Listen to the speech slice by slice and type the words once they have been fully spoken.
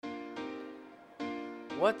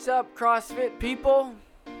What's up, CrossFit people?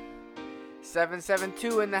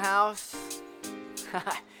 772 in the house.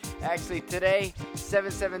 Actually, today,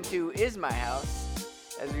 772 is my house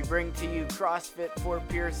as we bring to you CrossFit Fort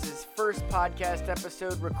Pierce's first podcast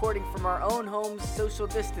episode, recording from our own homes, social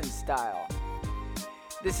distance style.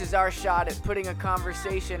 This is our shot at putting a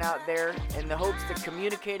conversation out there in the hopes that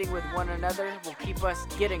communicating with one another will keep us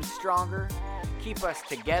getting stronger, keep us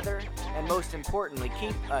together, and most importantly,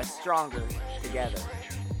 keep us stronger together.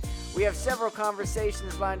 We have several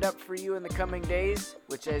conversations lined up for you in the coming days,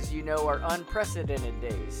 which, as you know, are unprecedented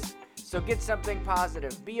days. So get something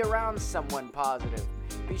positive. Be around someone positive.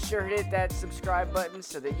 Be sure to hit that subscribe button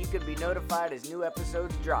so that you can be notified as new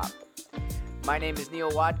episodes drop. My name is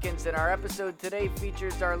Neil Watkins, and our episode today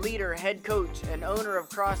features our leader, head coach, and owner of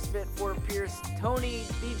CrossFit Fort Pierce, Tony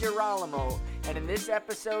DiGirolamo. And in this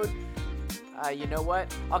episode, you know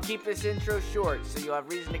what? I'll keep this intro short so you'll have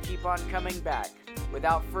reason to keep on coming back.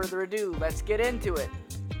 Without further ado, let's get into it.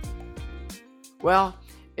 Well,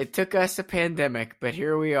 it took us a pandemic, but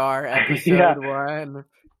here we are, episode one.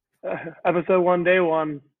 Episode 1, day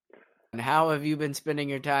 1. And how have you been spending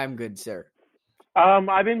your time, good sir?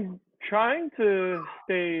 I've been trying to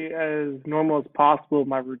stay as normal as possible with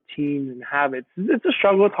my routine and habits. It's a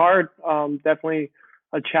struggle. It's hard. Definitely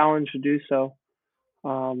a challenge to do so.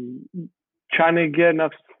 Trying to get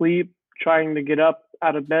enough sleep, trying to get up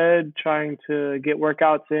out of bed, trying to get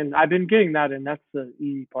workouts in. I've been getting that in. That's the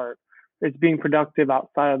easy part. It's being productive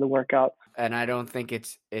outside of the workouts. And I don't think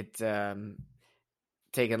it's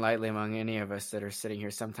taken lightly among any of us that are sitting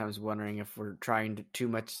here sometimes wondering if we're trying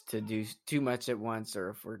to do too much at once or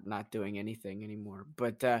if we're not doing anything anymore.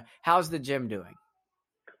 But how's the gym doing?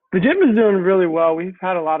 The gym is doing really well. We've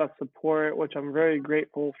had a lot of support, which I'm very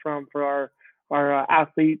grateful for our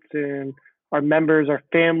athletes and our members, our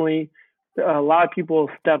family. A lot of people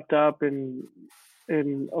stepped up and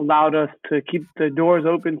allowed us to keep the doors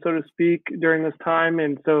open, so to speak, during this time.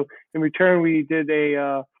 And so in return, we did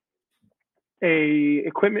a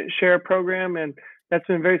equipment share program, and that's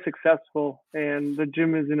been very successful. And the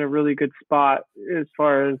gym is in a really good spot as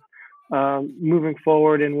far as moving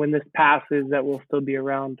forward. And when this passes, that we'll still be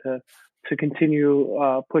around to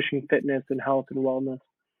continue pushing fitness and health and wellness.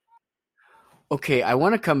 Okay, I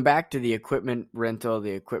want to come back to the equipment rental,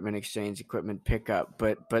 the equipment exchange, equipment pickup,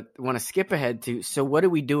 but want to skip ahead to, so what are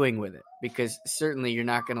we doing with it? Because certainly you're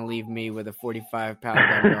not going to leave me with a 45-pound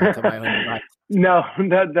dumbbell to my own body. No,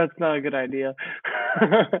 that's not a good idea.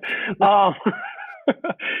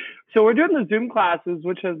 So we're doing the Zoom classes,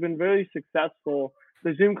 which has been very successful.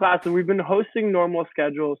 The Zoom classes, we've been hosting normal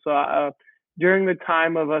schedules. So during the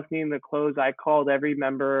time of us needing to close, I called every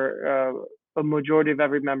member, a majority of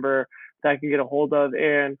every member that I can get a hold of.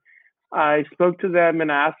 And I spoke to them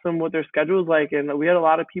and asked them what their schedule was like. And we had a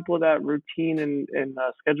lot of people that routine and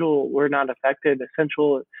schedule were not affected,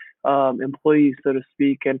 essential employees, so to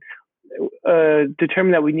speak, and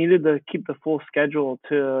determined that we needed to keep the full schedule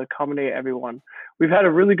to accommodate everyone. We've had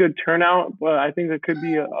a really good turnout, but I think it could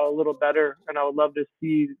be a little better. And I would love to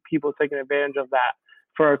see people taking advantage of that.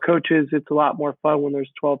 For our coaches, it's a lot more fun when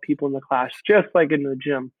there's 12 people in the class, just like in the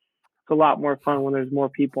gym. It's a lot more fun when there's more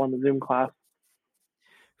people in the Zoom class.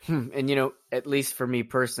 And, you know, at least for me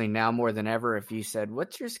personally, now more than ever, if you said,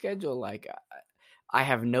 what's your schedule like? I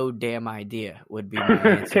have no damn idea would be my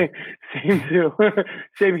answer. Same too.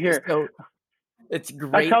 Same here. So it's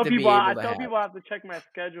great I tell to people, be able I to tell have. people I have to check my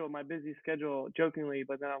schedule, my busy schedule, jokingly,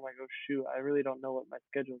 but then I'm like, oh, shoot, I really don't know what my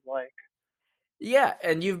schedule's like. Yeah,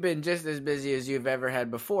 and you've been just as busy as you've ever had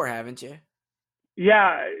before, haven't you?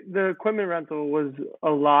 Yeah, the equipment rental was a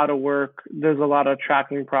lot of work. There's a lot of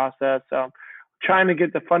tracking process. Trying to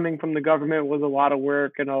get the funding from the government was a lot of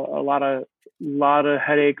work and a lot of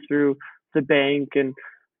headache through the bank. And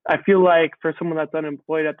I feel like for someone that's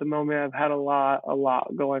unemployed at the moment, I've had a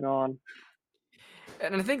lot going on.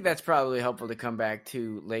 And I think that's probably helpful to come back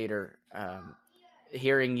to later.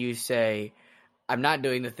 Hearing you say, I'm not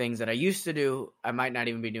doing the things that I used to do. I might not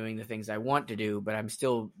even be doing the things I want to do, but I'm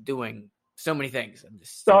still doing so many things.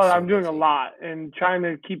 I'm doing a lot and trying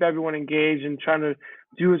to keep everyone engaged and trying to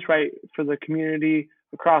do what's right for the community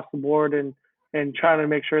across the board and trying to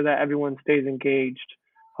make sure that everyone stays engaged.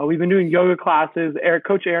 We've been doing yoga classes.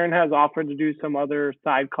 Coach Aaron has offered to do some other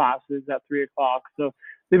side classes at 3:00. So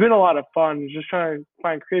they've been a lot of fun, just trying to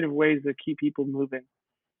find creative ways to keep people moving.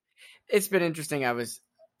 It's been interesting. I was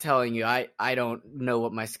telling you, I don't know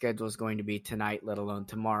what my schedule is going to be tonight, let alone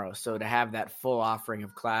tomorrow. So to have that full offering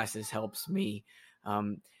of classes helps me.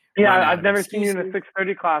 I've never seen you in a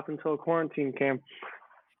 6:30 class until quarantine came.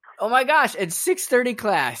 Oh my gosh, it's 6:30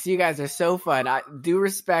 class. You guys are so fun. I do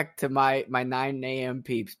respect to my 9 a.m.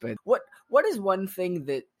 peeps, but what what is one thing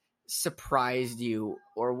that surprised you,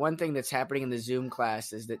 or one thing that's happening in the Zoom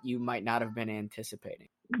classes that you might not have been anticipating?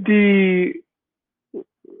 The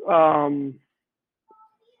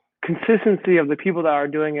consistency of the people that are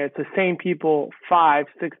doing it. It's the same people 5-6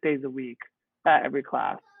 days a week at every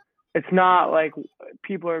class. It's not like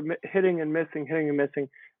people are hitting and missing.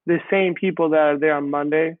 The same people that are there on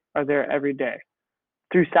Monday are there every day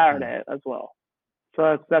through Saturday as well.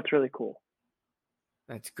 So that's really cool.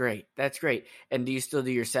 That's great. And do you still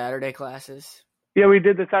do your Saturday classes? Yeah, we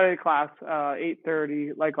did the Saturday class,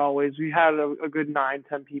 8:30, like always. We had a good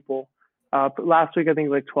 9-10 people. Last week, I think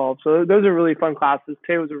like 12. So those are really fun classes.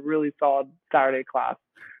 Today was a really solid Saturday class.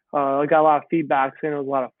 I got a lot of feedback saying it was a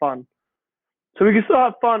lot of fun. So we can still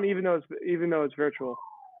have fun even though it's virtual.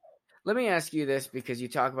 Let me ask you this, because you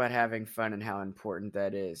talk about having fun and how important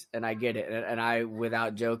that is. And I get it. And I,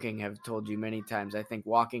 without joking, have told you many times, I think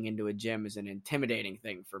walking into a gym is an intimidating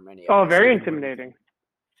thing for many of us. Oh, very intimidating.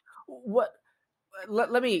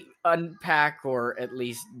 Let me unpack, or at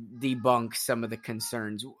least debunk, some of the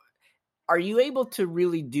concerns. Are you able to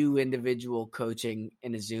really do individual coaching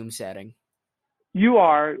in a Zoom setting? You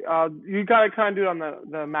are. You got to kind of do it on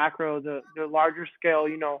the macro, the larger scale,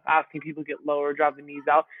 asking people to get lower, drop the knees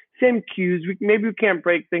out. Same cues. Maybe we can't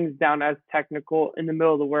break things down as technical in the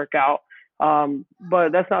middle of the workout,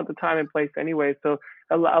 but that's not the time and place anyway. So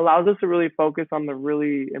it allows us to really focus on the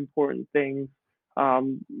really important things.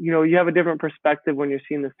 You have a different perspective when you're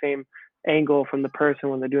seeing the same angle from the person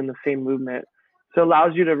when they're doing the same movement. So it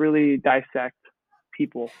allows you to really dissect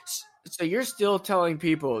people. So you're still telling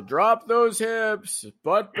people, drop those hips,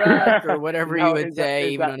 butt back, or whatever you would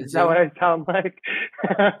say. Is that what I sound like?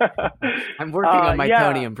 I'm working on my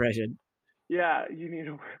Tony impression. Yeah, you need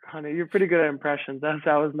to work on it. You're pretty good at impressions. That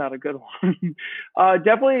was not a good one.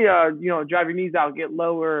 Definitely, drive your knees out, get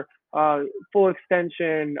lower, full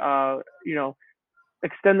extension,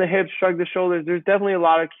 extend the hips, shrug the shoulders. There's definitely a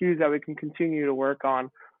lot of cues that we can continue to work on.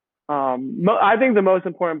 I think the most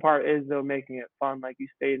important part is, though, making it fun, like you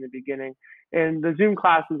stated in the beginning. And the Zoom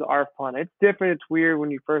classes are fun. It's different. It's weird when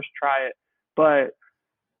you first try it, but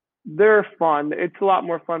they're fun. It's a lot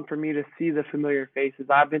more fun for me to see the familiar faces.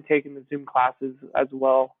 I've been taking the Zoom classes as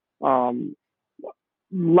well.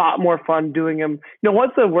 Lot more fun doing them.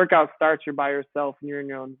 Once the workout starts, you're by yourself and you're in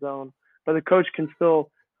your own zone, but the coach can still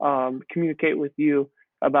communicate with you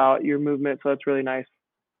about your movement. So that's really nice.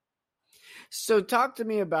 So talk to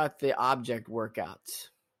me about the object workouts.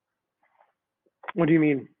 What do you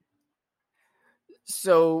mean?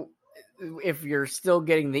 So if you're still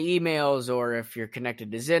getting the emails, or if you're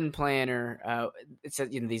connected to Zen Planner, it says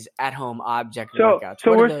these at-home object workouts.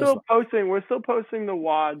 So we're still posting the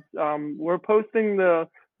WODs. We're posting the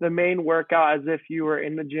main workout as if you were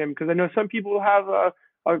in the gym, because I know some people have a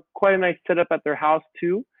quite a nice setup at their house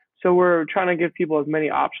too. So we're trying to give people as many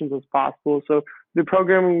options as possible. So the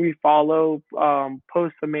programming we follow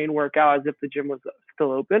posts the main workout as if the gym was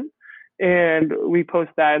still open, and we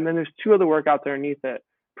post that. And then there's 2 other workouts underneath it.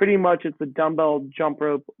 Pretty much it's a dumbbell, jump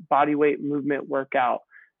rope, body weight movement workout.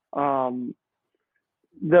 The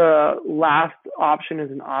last option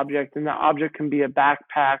is an object, and that object can be a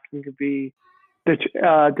backpack, it could be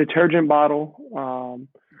detergent bottle,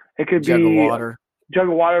 it could jug be of water.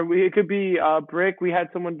 It could be a brick. We had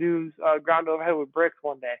someone do ground overhead with bricks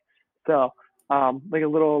one day. So like a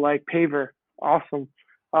little paver. Awesome.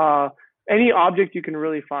 Any object you can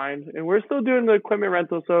really find. And we're still doing the equipment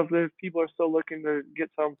rental. So if people are still looking to get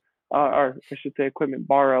some, or I should say equipment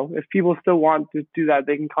borrow, if people still want to do that,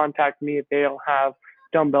 they can contact me if they don't have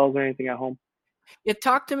dumbbells or anything at home. Yeah,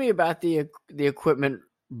 talk to me about the equipment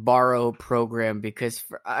borrow program, because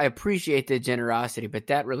I appreciate the generosity, but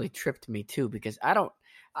that really tripped me too, because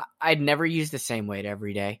I'd never use the same weight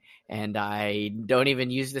every day, and I don't even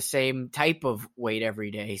use the same type of weight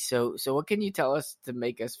every day. So what can you tell us to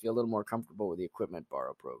make us feel a little more comfortable with the equipment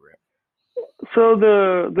borrow program? So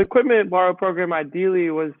the equipment borrow program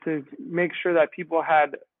ideally was to make sure that people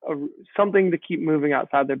had something to keep moving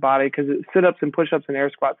outside their body, because sit-ups and push-ups and air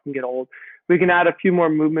squats can get old. We can add a few more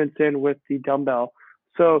movements in with the dumbbell.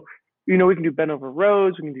 So, we can do bent over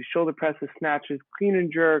rows, we can do shoulder presses, snatches, clean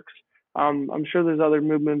and jerks. I'm sure there's other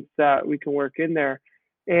movements that we can work in there,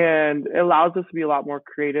 and it allows us to be a lot more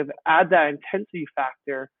creative, add that intensity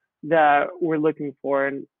factor that we're looking for.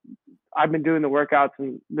 And I've been doing the workouts,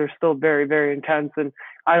 and they're still very, very intense, and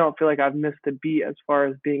I don't feel like I've missed a beat as far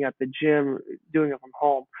as being at the gym, doing it from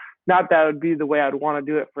home. Not that would be the way I'd want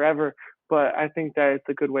to do it forever, but I think that it's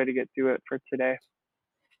a good way to get through it for today.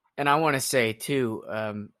 And I want to say too,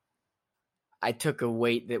 I took a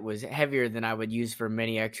weight that was heavier than I would use for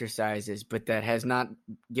many exercises, but that has not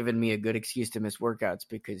given me a good excuse to miss workouts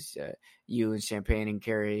because you and Champagne and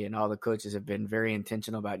Carrie and all the coaches have been very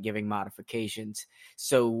intentional about giving modifications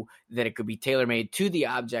so that it could be tailor-made to the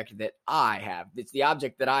object that I have. It's the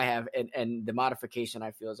object that I have, and the modification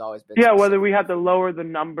I feel has always been. Yeah, whether we have to lower the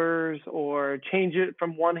numbers or change it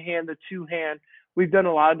from one hand to two hand, we've done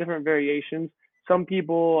a lot of different variations. Some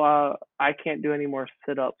people, I can't do any more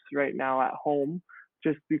sit-ups right now at home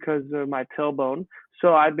just because of my tailbone.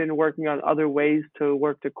 So I've been working on other ways to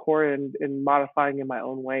work the core and modifying in my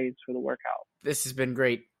own ways for the workout. This has been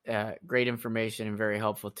great information and very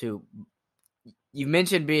helpful too. You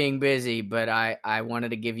mentioned being busy, but I wanted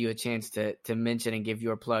to give you a chance to mention and give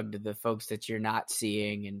your plug to the folks that you're not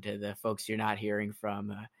seeing and to the folks you're not hearing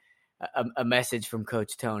from, a message from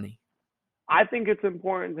Coach Tony. I think it's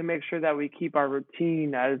important to make sure that we keep our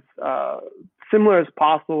routine as similar as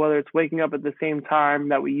possible, whether it's waking up at the same time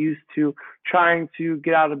that we used to, trying to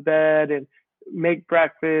get out of bed and make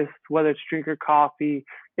breakfast, whether it's drink or coffee.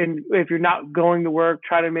 And if you're not going to work,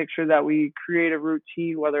 try to make sure that we create a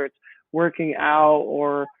routine, whether it's working out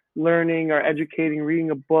or learning or educating,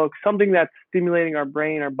 reading a book, something that's stimulating our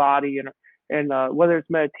brain, our body, and whether it's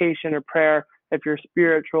meditation or prayer, if you're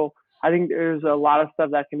spiritual. I think there's a lot of stuff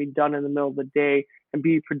that can be done in the middle of the day and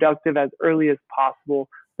be productive as early as possible.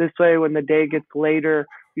 This way, when the day gets later,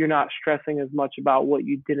 you're not stressing as much about what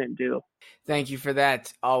you didn't do. Thank you for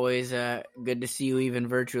that. Always good to see you even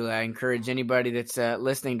virtually. I encourage anybody that's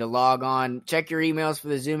listening to log on, check your emails for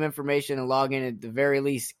the Zoom information and log in at the very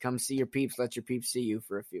least. Come see your peeps. Let your peeps see you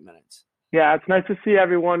for a few minutes. Yeah, it's nice to see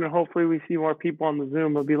everyone, and hopefully we see more people on the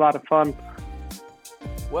Zoom. It'll be a lot of fun.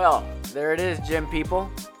 Well, there it is, gym people.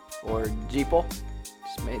 Or Jeeple.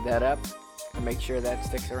 Just made that up. I'll make sure that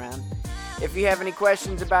sticks around. If you have any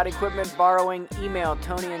questions about equipment borrowing, email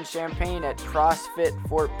Tony and Champagne at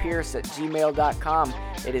crossfitfortpierce@gmail.com.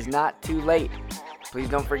 It is not too late. Please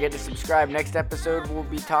don't forget to subscribe. Next episode, we'll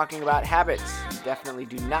be talking about habits. You definitely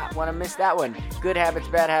do not want to miss that one. Good habits,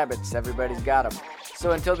 bad habits. Everybody's got them.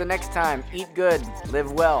 So until the next time, eat good,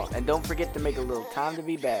 live well, and don't forget to make a little time to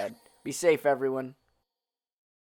be bad. Be safe, everyone.